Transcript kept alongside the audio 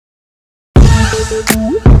Hello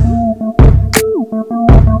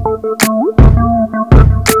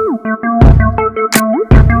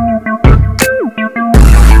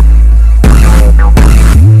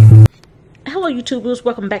YouTubers,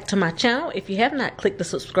 welcome back to my channel. If you have not clicked the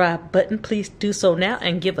subscribe button, please do so now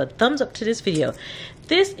and give a thumbs up to this video.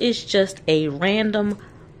 This is just a random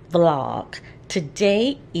vlog.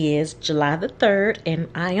 Today is July the 3rd and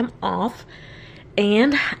I am off,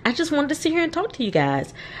 and I just wanted to sit here and talk to you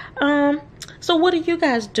guys. So what are you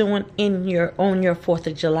guys doing on your 4th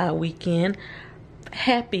of July weekend?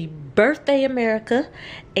 Happy birthday, America,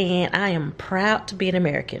 and I am proud to be an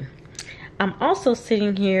American. I'm also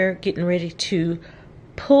sitting here getting ready to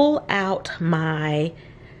pull out my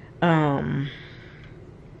MacBook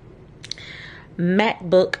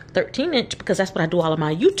 13-inch because that's what I do all of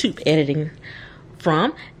my YouTube editing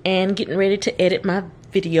from, and getting ready to edit my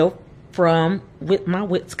video with my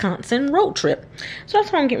Wisconsin road trip. So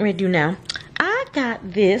that's what I'm getting ready to do now. I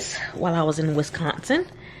got this while I was in Wisconsin.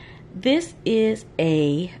 This is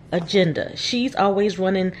a agenda. She's always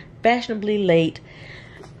running fashionably late.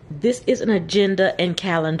 This is an agenda and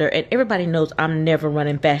calendar, and everybody knows I'm never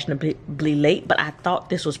running fashionably late, but I thought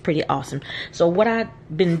this was pretty awesome. So what I've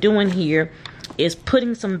been doing here is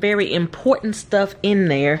putting some very important stuff in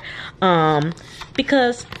there,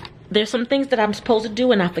 because there's some things that I'm supposed to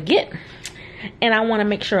do and I forget, and I want to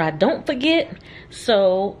make sure I don't forget.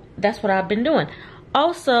 So that's what I've been doing.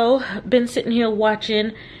 Also been sitting here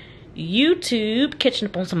watching YouTube, catching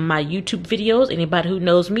up on some of my YouTube videos. Anybody who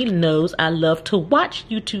knows me knows I love to watch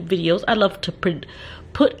YouTube videos. I love to put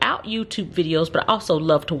out YouTube videos, but I also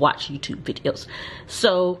love to watch YouTube videos.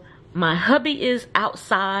 So my hubby is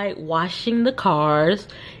outside washing the cars.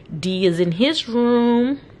 D is in his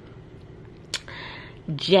room.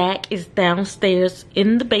 Jack is downstairs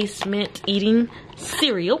in the basement eating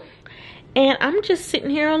cereal, and I'm just sitting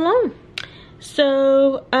here alone.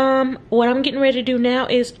 So what I'm getting ready to do now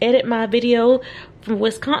is edit my video from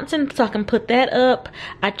Wisconsin so I can put that up.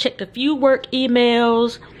 I checked a few work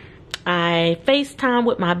emails. I FaceTime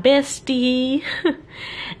with my bestie.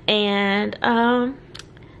 And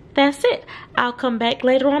that's it. I'll come back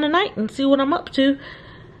later on tonight and see what I'm up to.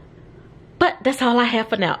 But that's all I have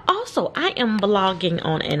for now. Also, I am vlogging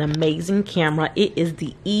on an amazing camera. It is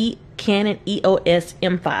the Canon EOS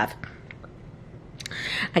M5.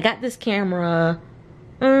 I got this camera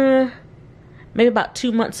maybe about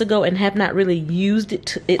 2 months ago and have not really used it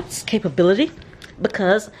to its capability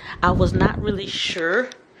because I was not really sure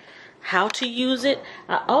how to use it.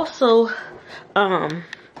 I also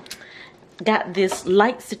got this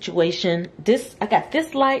light situation. I got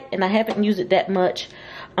this light and I haven't used it that much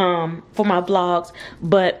for my vlogs,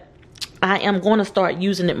 but I am going to start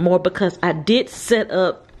using it more because I did set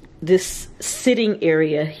up this sitting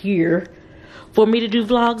area here for me to do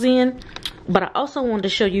vlogs in. But I also wanted to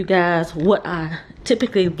show you guys what I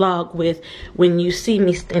typically vlog with when you see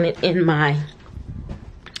me standing in my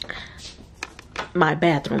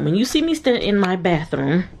bathroom. When you see me standing in my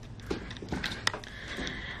bathroom,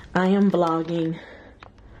 I am vlogging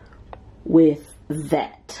with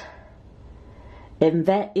that. And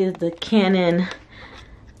that is the Canon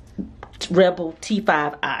Rebel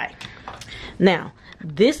T5i. Now,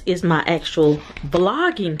 this is my actual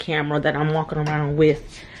vlogging camera that I'm walking around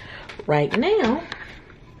with right now.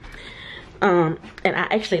 And I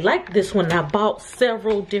actually like this one. I bought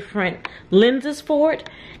several different lenses for it,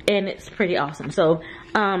 and it's pretty awesome. So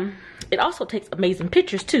it also takes amazing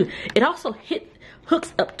pictures too. It also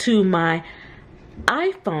hooks up to my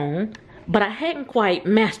iPhone, but I hadn't quite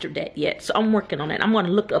mastered that yet. So I'm working on it. I'm going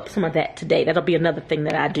to look up some of that today. That'll be another thing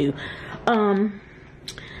that I do.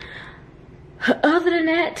 Other than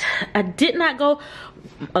that, I did not go.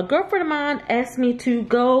 A girlfriend of mine asked me to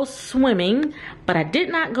go swimming, but I did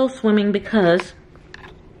not go swimming because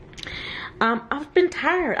I've been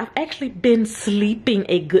tired. I've actually been sleeping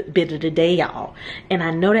a good bit of the day, y'all. And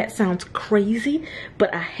I know that sounds crazy,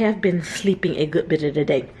 but I have been sleeping a good bit of the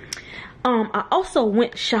day. I also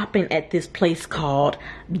went shopping at this place called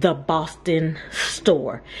the Boston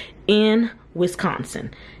Store in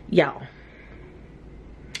Wisconsin, y'all.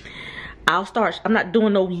 I'm not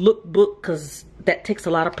doing no lookbook because that takes a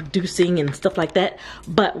lot of producing and stuff like that.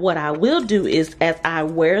 But what I will do is, as I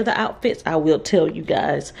wear the outfits, I will tell you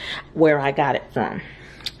guys where I got it from.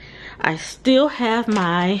 I still have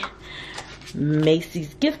my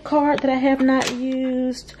Macy's gift card that I have not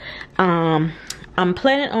used. I'm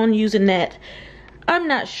planning on using that. I'm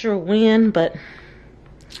not sure when, but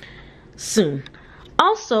soon.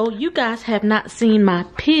 Also, you guys have not seen my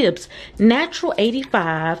Pibbs Natural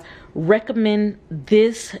 85 recommend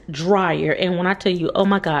this dryer. And when I tell you, oh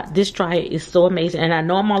my God, this dryer is so amazing. And I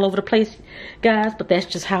know I'm all over the place, guys, but that's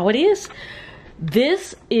just how it is.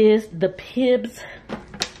 This is the Pibbs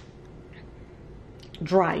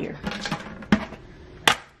dryer.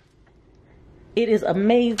 It is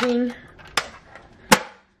amazing.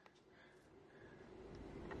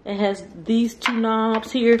 It has these two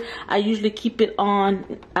knobs here. I usually keep it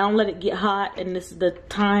on. I don't let it get hot, and this is the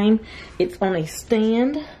time. It's on a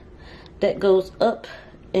stand that goes up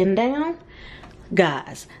and down.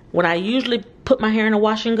 Guys, when I usually put my hair in a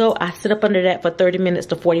wash and go, I sit up under that for 30 minutes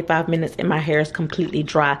to 45 minutes and my hair is completely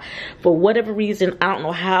dry. For whatever reason, I don't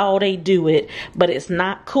know how they do it, but it's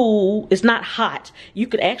not cool. It's not hot. You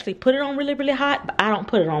could actually put it on really, really hot, but I don't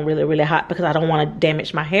put it on really, really hot because I don't want to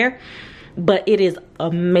damage my hair. But it is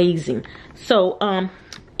amazing. So,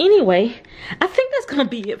 anyway, I think that's gonna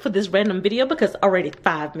be it for this random video because already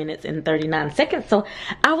 5 minutes and 39 seconds. So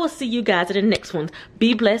I will see you guys in the next ones.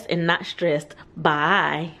 Be blessed and not stressed.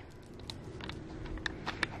 Bye.